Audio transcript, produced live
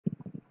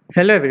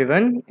Hello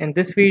everyone, in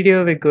this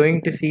video we're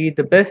going to see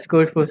the best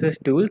Codeforces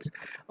tools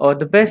or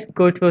the best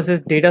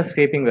Codeforces data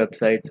scraping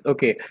websites.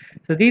 Okay,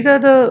 so these are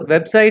the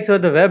websites or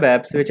the web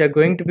apps which are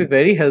going to be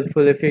very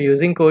helpful if you're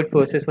using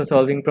Codeforces for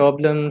solving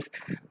problems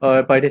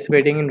or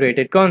participating in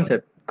rated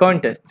contests.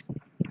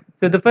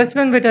 So the first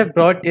one which I've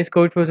brought is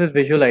Codeforces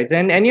Visualize,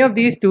 and any of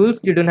these tools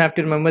you don't have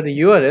to remember the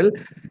URL,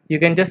 you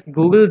can just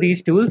Google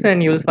these tools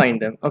and you'll find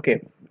them.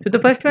 Okay, so the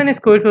first one is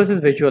Codeforces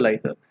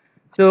Visualizer.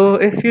 So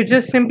if you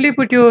just simply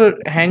put your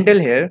handle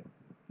here,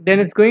 then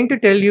it's going to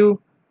tell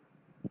you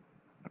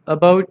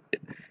about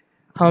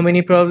how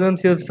many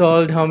problems you've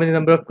solved, how many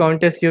number of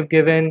contests you've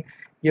given,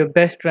 your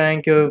best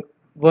rank, your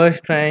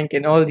worst rank,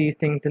 and all these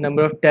things, the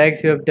number of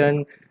tags you have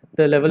done,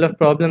 the level of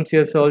problems you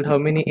have solved, how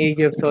many A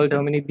you have solved,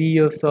 how many B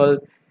you have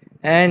solved,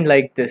 and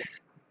like this,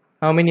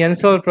 how many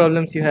unsolved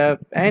problems you have,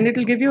 and it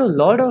will give you a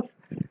lot of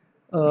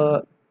uh,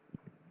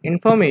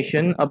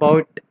 information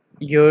about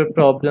your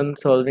problem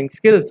solving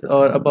skills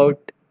or about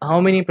how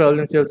many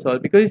problems you have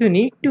solved, because you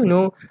need to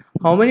know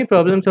how many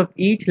problems of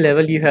each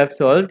level you have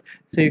solved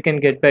so you can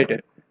get better,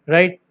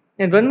 right?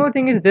 And one more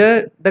thing is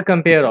there, the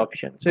compare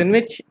option, so in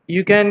which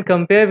you can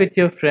compare with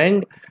your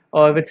friend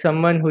or with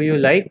someone who you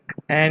like,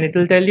 and it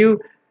will tell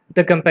you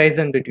the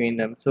comparison between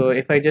them. So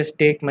if I just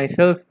take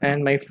myself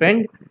and my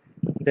friend,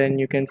 then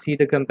you can see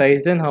the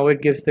comparison, how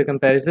it gives the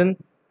comparison,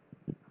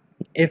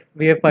 if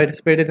we have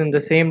participated in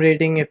the same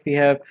rating, if we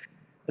have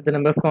the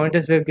number of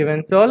contests we have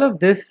given. So all of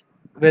this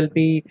will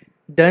be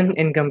done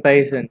in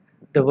comparison,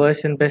 the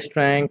worst and best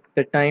rank,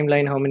 the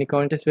timeline, how many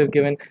contests we have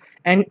given,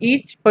 and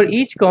each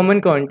common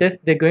contest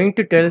they're going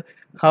to tell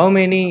how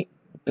many,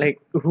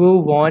 like who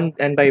won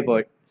and by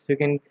what. So you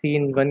can see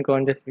in one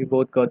contest we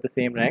both got the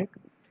same rank,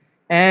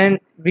 and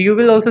you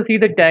will also see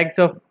the tags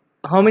of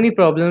how many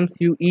problems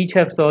you each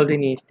have solved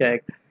in each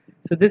tag.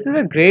 So this is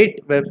a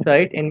great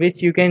website in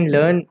which you can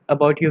learn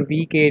about your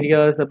weak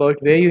areas,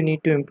 about where you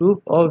need to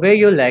improve or where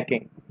you're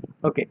lacking.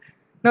 Okay,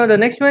 now the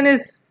next one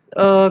is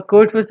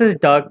code versus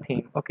dark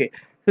theme. Okay,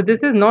 so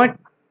this is not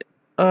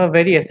a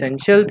very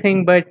essential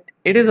thing, but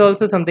it is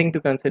also something to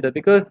consider,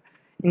 because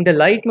in the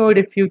light mode,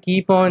 if you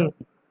keep on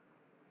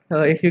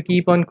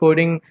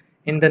coding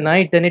in the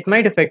night, then it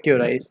might affect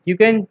your eyes. You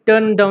can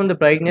turn down the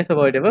brightness or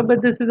whatever,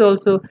 but this is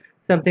also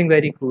something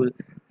very cool.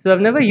 So I've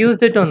never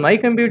used it on my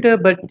computer,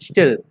 but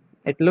still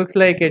it looks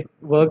like it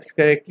works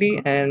correctly,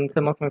 and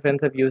some of my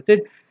friends have used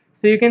it.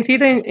 So you can see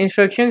the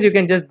instructions. You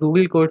can just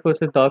Google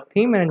Codeforces dark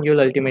theme and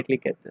you'll ultimately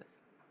get this.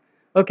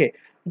 Okay,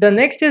 the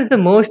next is the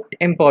most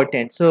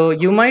important. So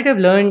you might have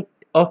learned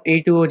of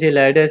A2OJ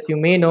ladders. You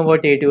may know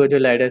what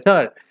A2OJ ladders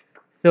are.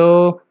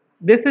 So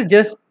this is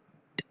just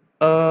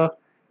a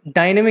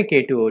dynamic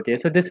A2OJ.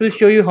 So this will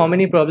show you how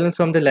many problems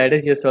from the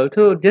ladders you solved.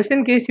 So just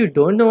in case you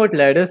don't know what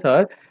ladders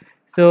are,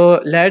 so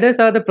ladders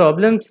are the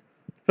problems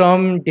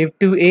from div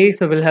 2A.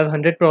 So we'll have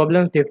 100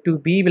 problems. Div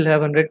 2B will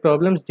have 100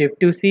 problems. Div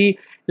 2C.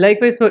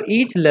 Likewise, for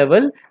each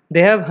level, they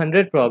have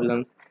 100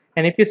 problems.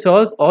 And if you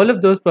solve all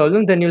of those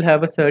problems, then you'll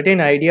have a certain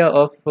idea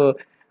of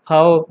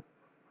how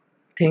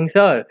things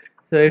are.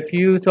 So if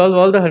you solve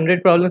all the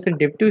 100 problems in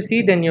div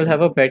 2C, then you'll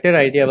have a better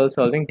idea while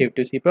solving div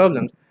 2C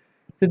problems.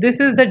 So this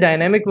is the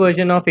dynamic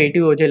version of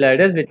A2OJ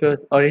ladders, which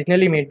was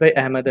originally made by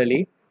Ahmad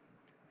Ali.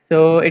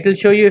 So it will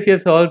show you if you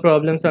have solved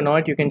problems or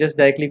not. You can just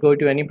directly go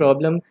to any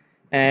problem,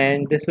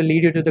 and this will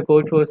lead you to the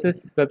Codeforces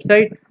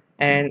website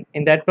and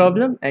in that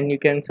problem, and you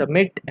can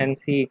submit and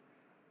see,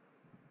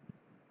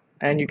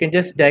 and you can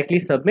just directly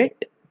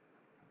submit,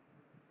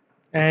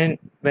 and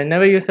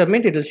whenever you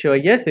submit it will show a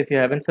yes. If you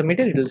haven't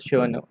submitted, it will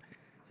show a no.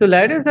 So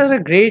ladders are a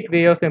great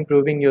way of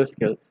improving your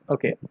skills.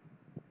 Okay,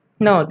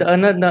 now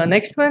the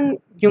next one,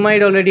 you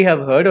might already have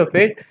heard of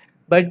it,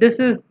 but this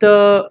is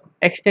the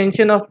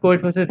extension of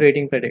Codeforces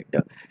Rating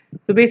Predictor.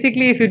 So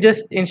basically, if you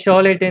just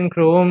install it in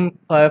Chrome,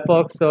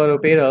 Firefox, or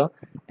Opera,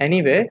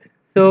 anywhere,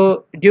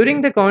 so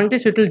during the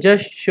contest it will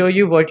just show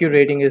you what your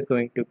rating is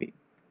going to be.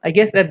 I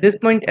guess at this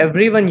point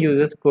everyone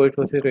uses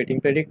Codeforces Rating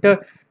Predictor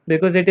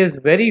because it is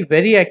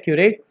very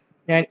accurate,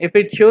 and if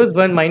it shows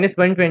minus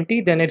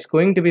 120, then it's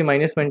going to be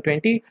minus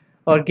 120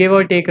 or give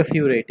or take a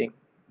few rating.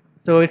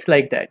 So it's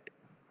like that.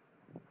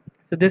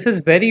 So this is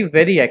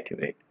very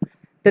accurate.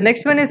 The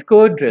next one is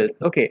code drills.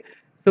 Okay,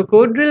 so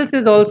code drills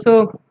is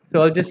also,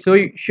 so I'll just show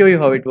you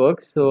how it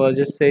works. So I'll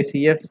just say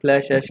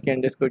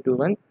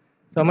cf/ashk_21.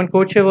 So I'm on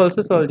CodeChef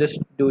also, so I'll just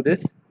do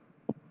this.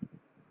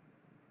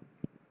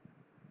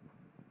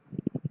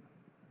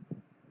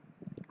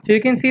 So you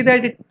can see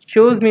that it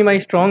shows me my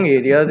strong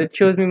areas, it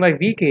shows me my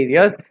weak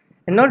areas,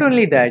 and not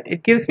only that,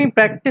 it gives me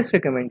practice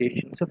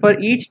recommendations. So for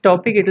each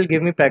topic, it will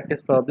give me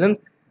practice problems.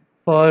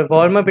 For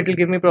warm-up, it will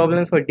give me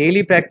problems. For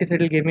daily practice, it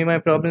will give me my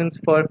problems.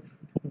 For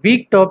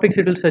weak topics,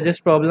 it will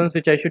suggest problems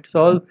which I should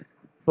solve.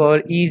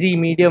 For easy,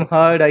 medium,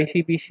 hard,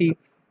 ICPC,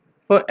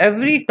 for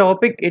every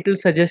topic, it will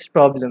suggest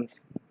problems.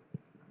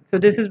 So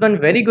this is one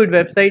very good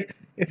website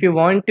if you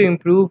want to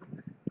improve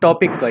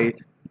topic-wise.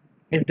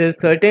 If there's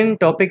certain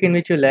topic in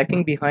which you're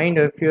lacking behind,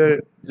 or if you're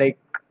like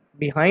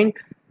behind,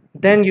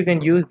 then you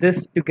can use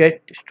this to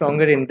get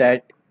stronger in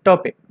that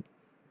topic.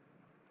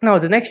 Now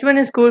the next one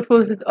is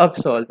Codeforces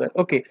Upsolver.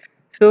 Okay,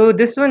 so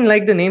this one,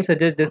 like the name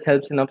suggests, this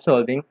helps in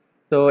upsolving.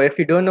 So if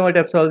you don't know what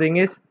upsolving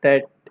is,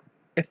 that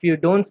if you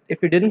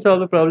didn't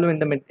solve a problem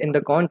in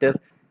the contest,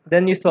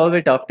 then you solve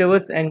it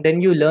afterwards, and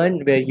then you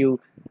learn where you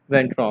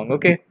went wrong.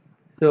 Okay,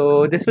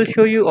 so this will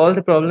show you all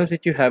the problems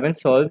which you haven't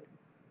solved,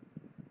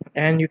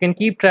 and you can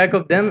keep track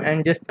of them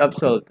and just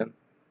upsolve them.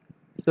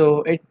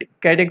 So it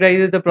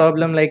categorizes the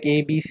problem like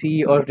A, B,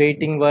 C, or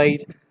rating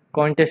wise,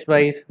 contest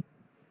wise.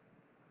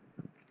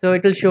 So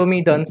it will show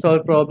me the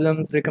unsolved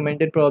problems,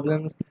 recommended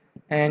problems,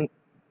 and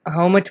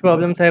how much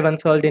problems I have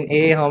unsolved in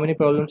A, how many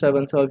problems I've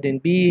unsolved in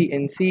B,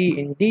 in C,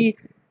 in D,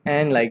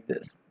 and like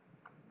this.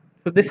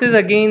 So this is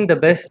again the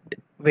best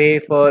way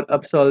for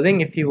upsolving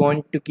if you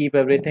want to keep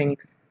everything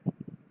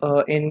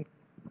in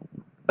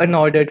an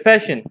ordered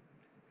fashion.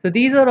 So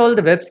these are all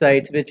the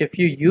websites which if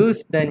you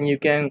use, then you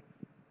can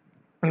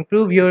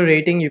improve your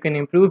rating, you can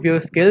improve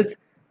your skills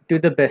to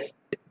the best.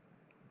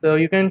 So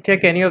you can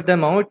check any of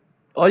them out.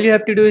 All you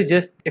have to do is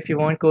just, if you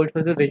want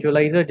Codeforces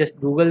visualizer, just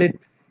Google it.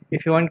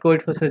 If you want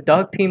Codeforces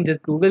dark theme,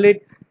 just Google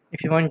it.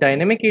 If you want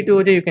dynamic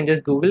E2OJ, you can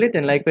just Google it.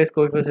 And likewise,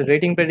 Codeforces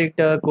rating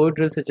predictor, code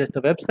drills is just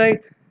a website,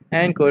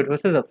 and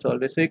Codeforces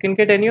Upsolver. So you can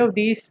get any of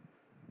these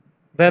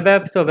web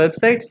apps or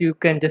websites, you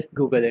can just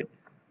Google it.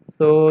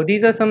 So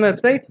these are some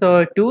websites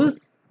or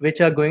tools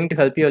which are going to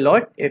help you a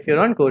lot if you're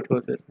on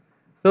Codeforces.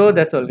 So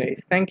that's all,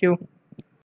 guys. Thank you.